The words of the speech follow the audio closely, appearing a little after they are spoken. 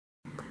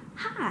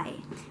Hi,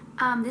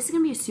 this is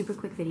going to be a super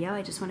quick video.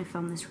 I just want to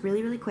film this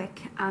really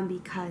quick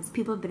because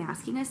people have been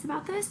asking us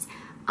about this,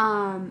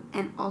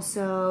 and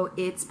also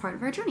it's part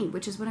of our journey,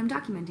 which is what I'm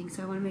documenting,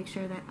 so I want to make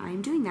sure that I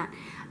am doing that.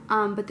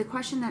 But the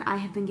question that I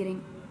have been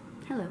getting,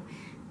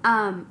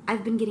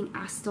 I've been getting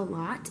asked a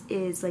lot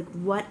is like,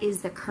 what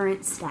is the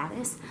current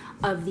status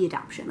of the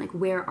adoption? Like,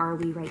 where are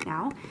we right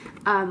now?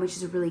 Which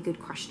is a really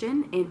good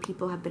question, and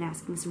people have been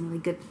asking some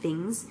really good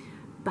things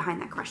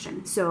behind that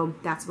question. So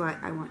that's what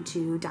I want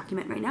to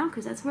document right now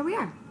because that's where we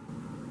are.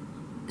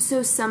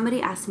 So somebody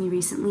asked me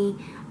recently,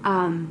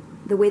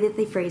 the way that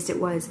they phrased it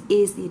was,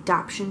 is the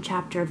adoption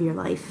chapter of your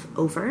life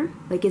over?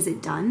 Like, is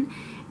it done?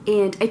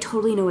 And I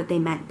totally know what they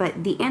meant,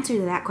 but the answer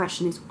to that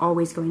question is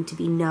always going to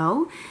be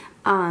no.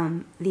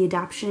 The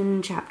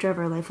adoption chapter of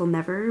our life will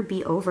never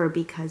be over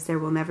because there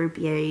will never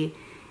be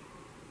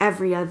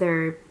every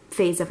other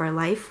phase of our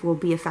life will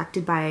be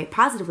affected by,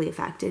 positively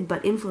affected,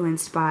 but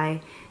influenced by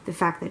the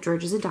fact that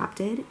George is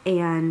adopted,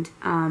 and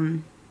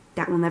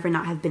that will never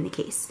not have been the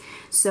case.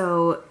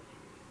 So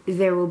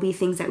there will be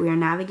things that we are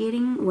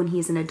navigating when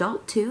he's an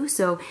adult too.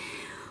 So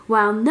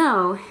while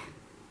no,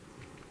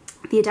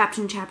 the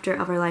adoption chapter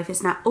of our life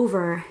is not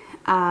over,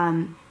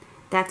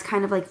 that's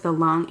kind of like the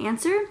long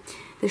answer.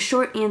 The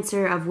short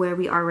answer of where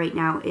we are right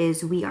now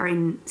is we are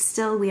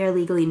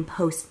legally in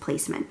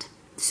post-placement.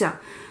 So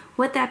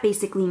what that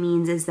basically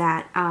means is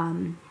that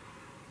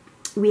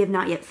we have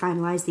not yet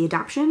finalized the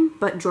adoption,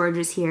 but George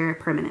is here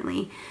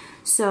permanently.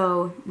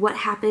 So what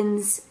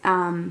happens,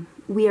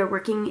 we are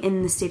working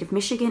in the state of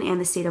Michigan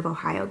and the state of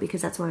Ohio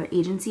because that's where our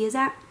agency is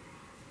at.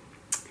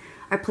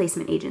 Our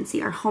placement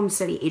agency, our home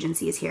study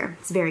agency is here.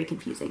 It's very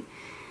confusing.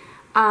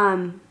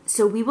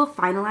 So we will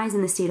finalize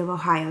in the state of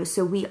Ohio.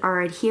 So we are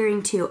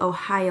adhering to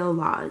Ohio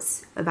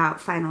laws about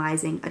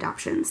finalizing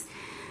adoptions.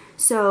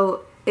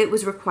 So it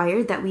was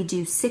required that we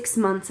do 6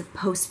 months of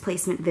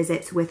post-placement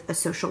visits with a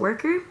social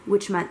worker,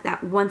 which meant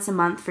that once a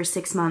month for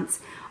 6 months,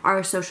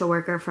 our social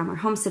worker from our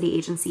home study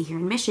agency here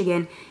in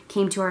Michigan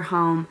came to our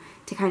home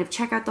to kind of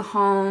check out the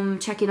home,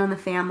 check in on the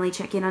family,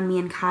 check in on me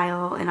and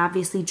Kyle, and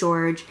obviously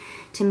George,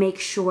 to make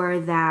sure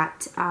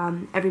that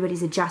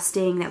everybody's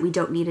adjusting, that we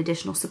don't need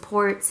additional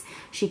supports.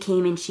 She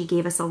came and she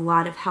gave us a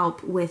lot of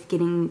help with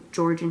getting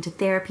George into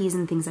therapies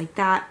and things like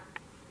that.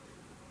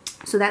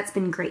 So that's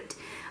been great.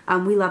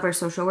 We love our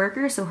social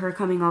worker, so her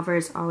coming over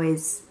is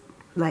always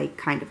like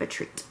kind of a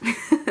treat.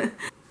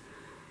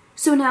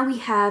 So now we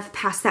have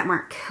passed that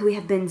mark. We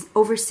have been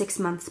over 6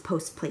 months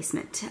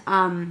post-placement.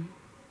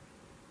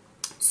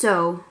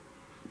 So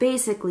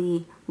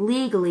basically,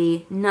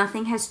 legally,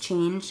 nothing has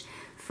changed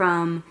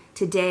from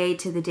today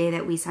to the day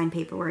that we signed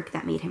paperwork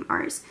that made him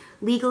ours.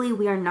 Legally,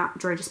 we are not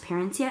George's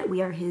parents yet.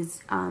 We are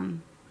his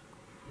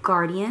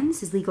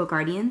guardians, his legal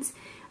guardians.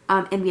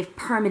 And we have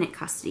permanent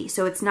custody.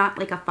 So it's not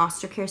like a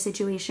foster care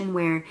situation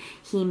where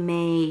he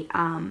may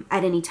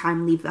at any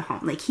time leave the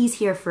home. Like, he's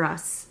here for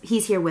us.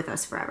 He's here with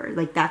us forever.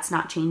 Like, that's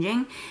not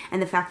changing. And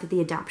the fact that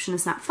the adoption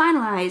is not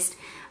finalized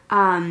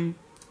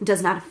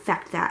does not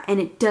affect that.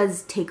 And it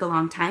does take a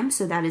long time.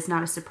 So that is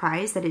not a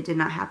surprise that it did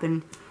not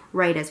happen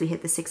right as we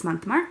hit the 6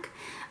 month mark.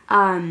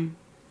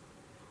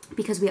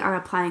 Because we are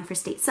applying for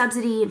state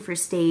subsidy and for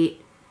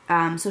state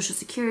Social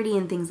Security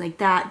and things like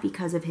that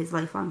because of his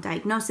lifelong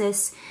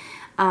diagnosis.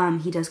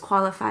 He does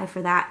qualify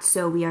for that,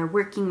 so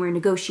we're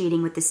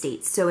negotiating with the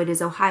states. So it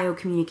is Ohio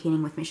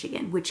communicating with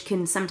Michigan, which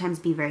can sometimes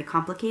be very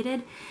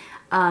complicated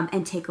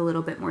and take a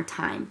little bit more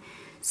time.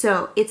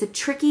 So it's a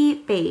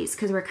tricky phase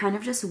because we're kind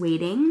of just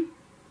waiting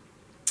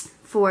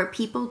for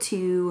people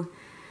to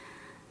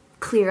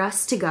clear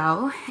us to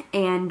go,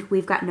 and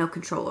we've got no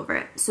control over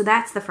it. So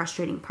that's the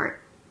frustrating part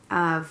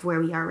of where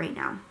we are right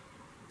now.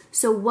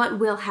 So what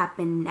will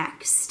happen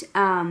next?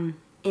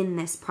 In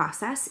this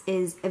process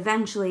is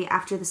eventually,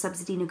 after the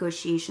subsidy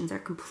negotiations are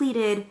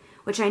completed,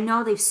 which I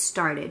know they've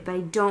started, but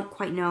I don't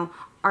quite know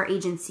our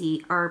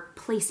agency, our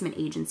placement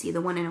agency, the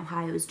one in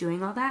Ohio, is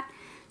doing all that.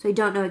 So I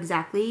don't know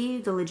exactly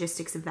the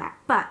logistics of that,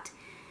 but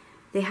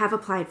they have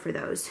applied for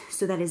those.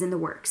 So that is in the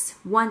works.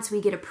 Once we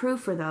get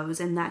approved for those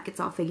and that gets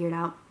all figured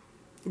out,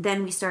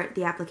 then we start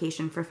the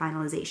application for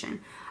finalization.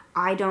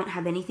 I don't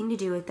have anything to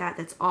do with that.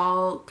 That's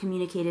all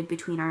communicated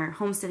between our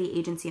home study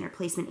agency and our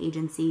placement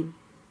agency.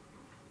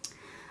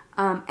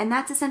 And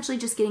that's essentially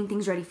just getting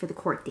things ready for the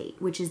court date,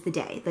 which is the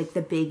day. Like,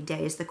 the big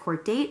day is the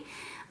court date,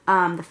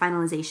 the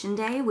finalization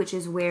day, which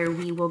is where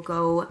we will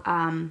go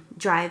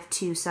drive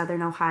to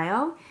Southern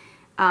Ohio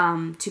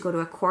to go to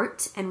a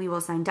court, and we will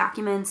sign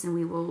documents, and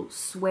we will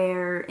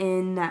swear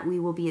in that we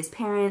will be his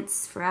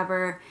parents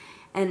forever.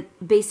 And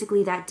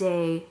basically that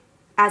day,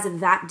 as of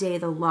that day,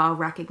 the law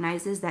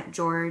recognizes that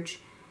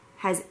George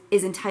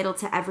is entitled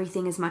to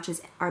everything as much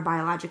as our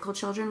biological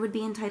children would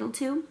be entitled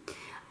to.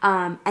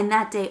 And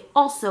that day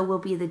also will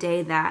be the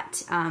day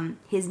that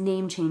his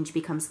name change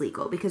becomes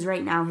legal, because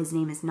right now his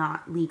name is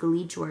not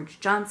legally George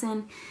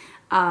Johnson,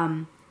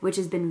 which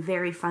has been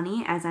very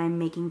funny. As I'm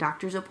making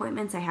doctor's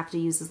appointments, I have to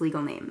use his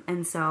legal name.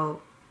 And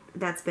so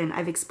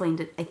I've explained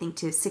it, I think,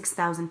 to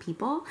 6,000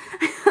 people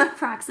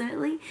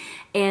approximately.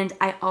 And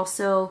I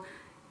also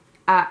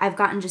I've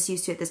gotten just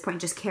used to at this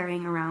point just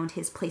carrying around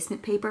his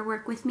placement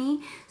paperwork with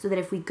me so that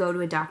if we go to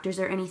a doctor's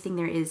or anything,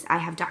 I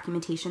have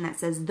documentation that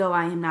says, though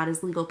I am not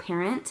his legal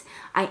parent,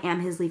 I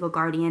am his legal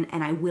guardian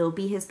and I will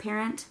be his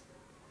parent,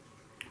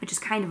 which is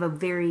kind of a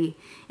very,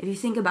 if you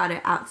think about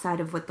it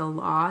outside of what the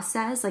law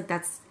says, like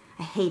I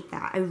hate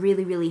that. I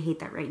really, really hate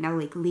that right now.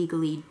 Like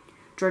legally,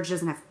 George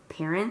doesn't have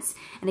parents.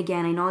 And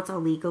again, I know it's all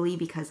legally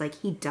because like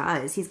he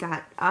does. He's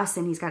got us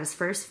and he's got his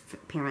first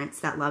parents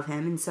that love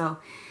him. And so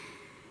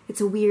it's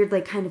a weird,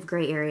 like, kind of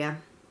gray area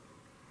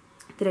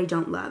that I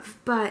don't love.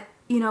 But,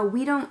 you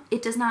know,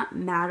 it does not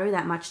matter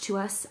that much to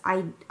us.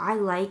 I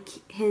like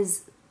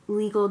his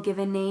legal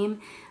given name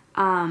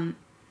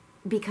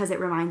because it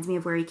reminds me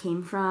of where he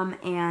came from.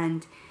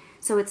 And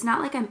so it's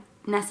not like I'm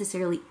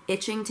necessarily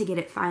itching to get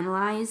it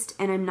finalized,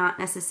 and I'm not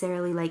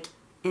necessarily, like,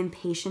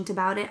 impatient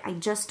about it. I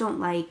just don't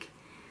like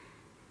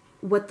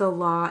what the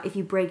law, if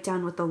you break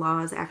down what the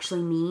laws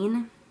actually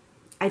mean,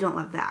 I don't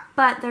love that.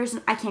 But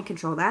I can't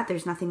control that.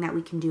 There's nothing that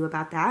we can do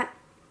about that.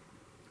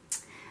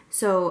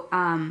 So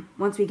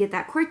once we get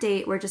that court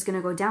date, we're just going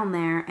to go down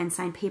there and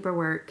sign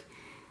paperwork,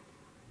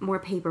 more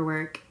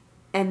paperwork,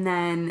 and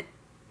then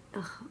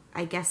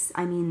that's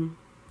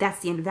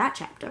the end of that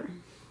chapter.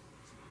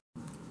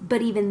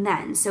 But even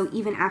then, so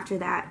even after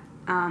that,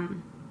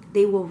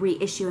 they will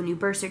reissue a new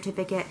birth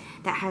certificate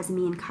that has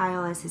me and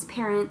Kyle as his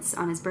parents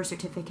on his birth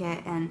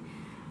certificate, and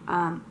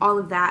all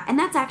of that. And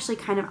that's actually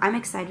I'm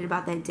excited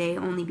about that day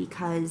only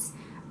because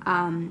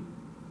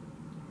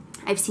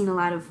I've seen a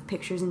lot of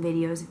pictures and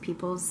videos of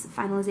people's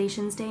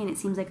finalizations day, and it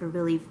seems like a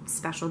really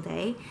special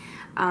day.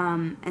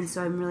 And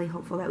so I'm really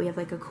hopeful that we have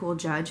like a cool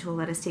judge who will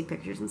let us take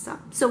pictures and stuff.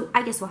 So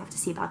I guess we'll have to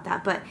see about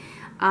that. But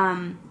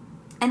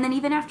and then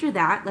even after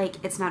that, like,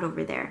 it's not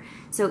over there.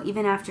 So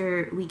even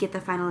after we get the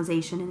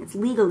finalization and it's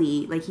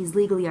legally, like, he's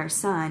legally our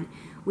son,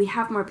 we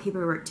have more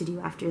paperwork to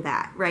do after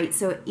that, right?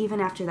 So even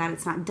after that,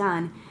 it's not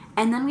done.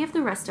 And then we have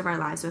the rest of our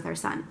lives with our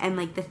son. And,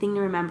 like, the thing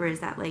to remember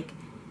is that, like,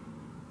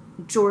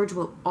 George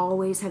will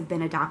always have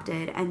been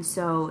adopted. And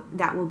so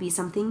that will be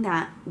something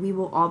that we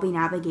will all be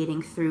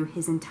navigating through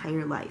his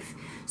entire life.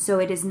 So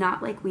it is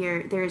not like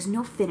there is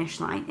no finish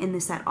line in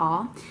this at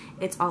all.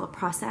 It's all a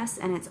process,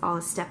 and it's all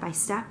a step by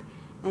step.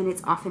 And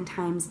it's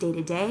oftentimes day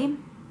to day.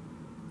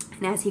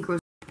 And as he grows,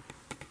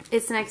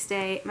 it's the next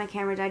day. My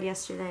camera died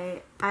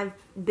yesterday. I've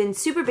been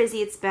super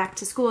busy. It's back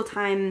to school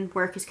time.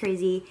 Work is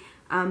crazy,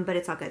 but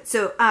it's all good.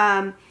 So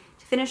to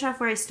finish off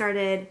where I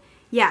started,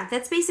 yeah,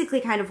 that's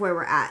basically kind of where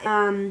we're at.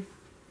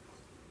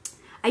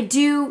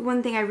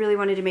 One thing I really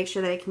wanted to make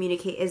sure that I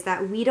communicate is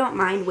that we don't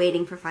mind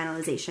waiting for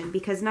finalization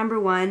because, number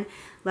one,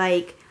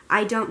 like,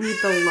 I don't need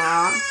the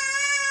law.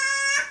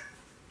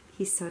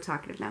 He's so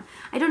talkative now.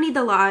 I don't need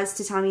the laws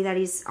to tell me that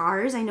he's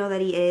ours. I know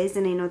that he is,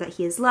 and I know that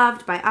he is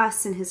loved by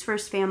us and his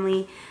first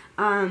family.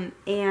 And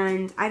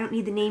I don't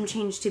need the name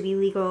change to be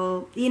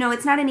legal. You know,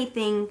 it's not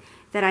anything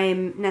that I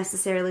am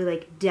necessarily,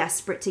 like,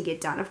 desperate to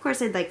get done. Of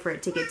course, I'd like for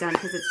it to get done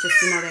because it's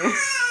just another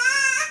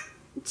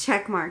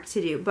check mark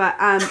to do. But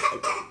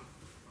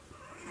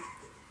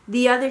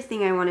the other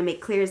thing I want to make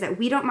clear is that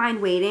we don't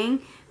mind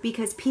waiting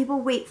because people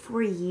wait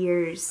for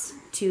years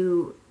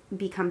to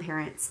become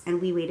parents,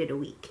 and we waited a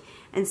week.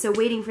 And so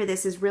waiting for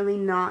this is really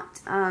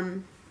not,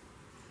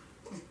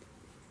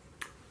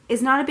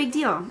 is not a big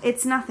deal.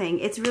 It's nothing.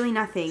 It's really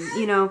nothing.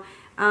 You know,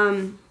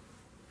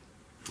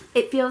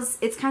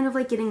 it's kind of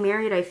like getting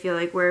married, I feel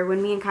like, where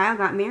when me and Kyle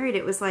got married,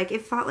 it was like,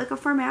 it felt like a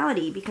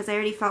formality because I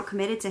already felt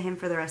committed to him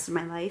for the rest of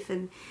my life.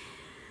 And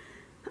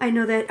I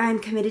know that I'm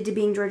committed to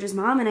being George's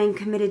mom, and I'm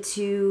committed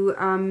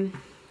to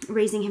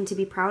raising him to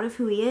be proud of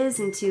who he is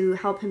and to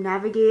help him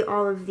navigate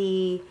all of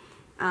the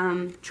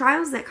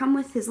trials that come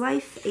with his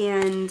life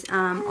and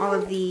all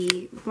of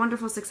the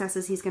wonderful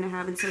successes he's going to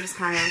have, and so does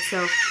Kyle.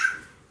 So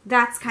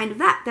that's kind of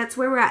that. That's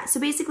where we're at. So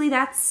basically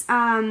that's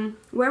where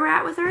we're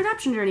at with our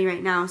adoption journey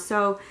right now.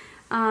 So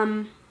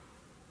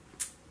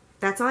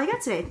that's all I got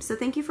today. So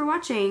thank you for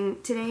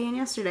watching today and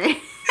yesterday.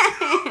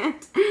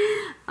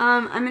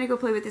 I'm going to go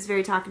play with this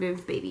very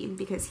talkative baby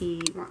because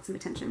he wants some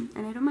attention,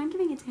 and I don't mind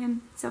giving it to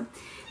him. So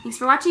thanks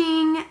for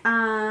watching.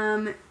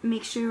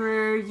 Make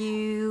sure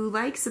you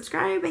like,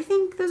 subscribe. I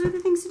think those are the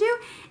things to do.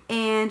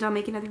 And I'll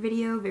make another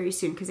video very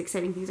soon because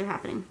exciting things are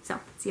happening.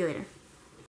 So see you later.